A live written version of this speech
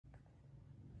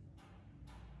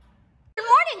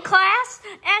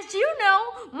as you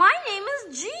know, my name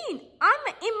is Jean. I'm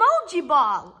an emoji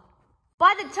ball.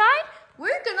 By the time,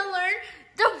 we're gonna learn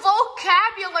the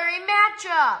vocabulary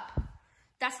matchup.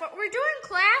 That's what we're doing,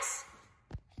 class.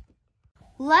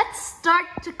 Let's start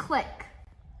to click.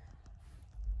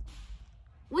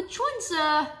 Which one's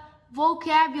a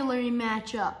vocabulary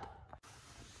matchup?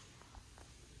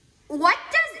 What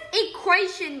does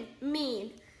equation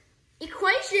mean?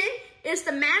 Equation is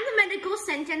the mathematical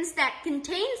sentence that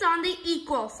contains on the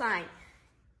equal sign.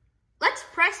 Let's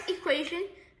press equation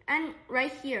and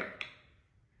right here.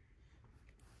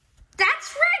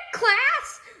 That's right,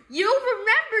 class! You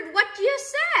remembered what you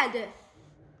said.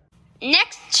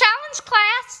 Next challenge,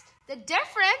 class. The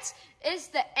difference is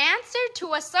the answer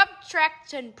to a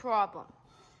subtraction problem.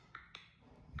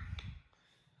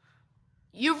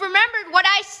 You remembered what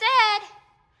I said.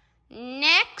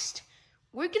 Next,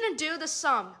 we're gonna do the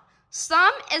sum.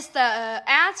 Sum is the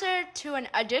answer to an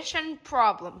addition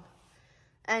problem.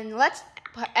 And let's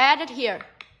add it here.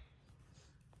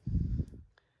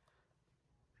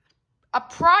 A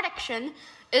production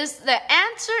is the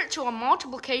answer to a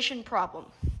multiplication problem.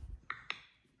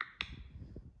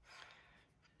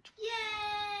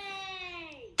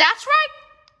 Yay! That's right.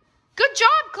 Good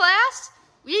job, class.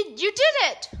 You did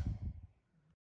it.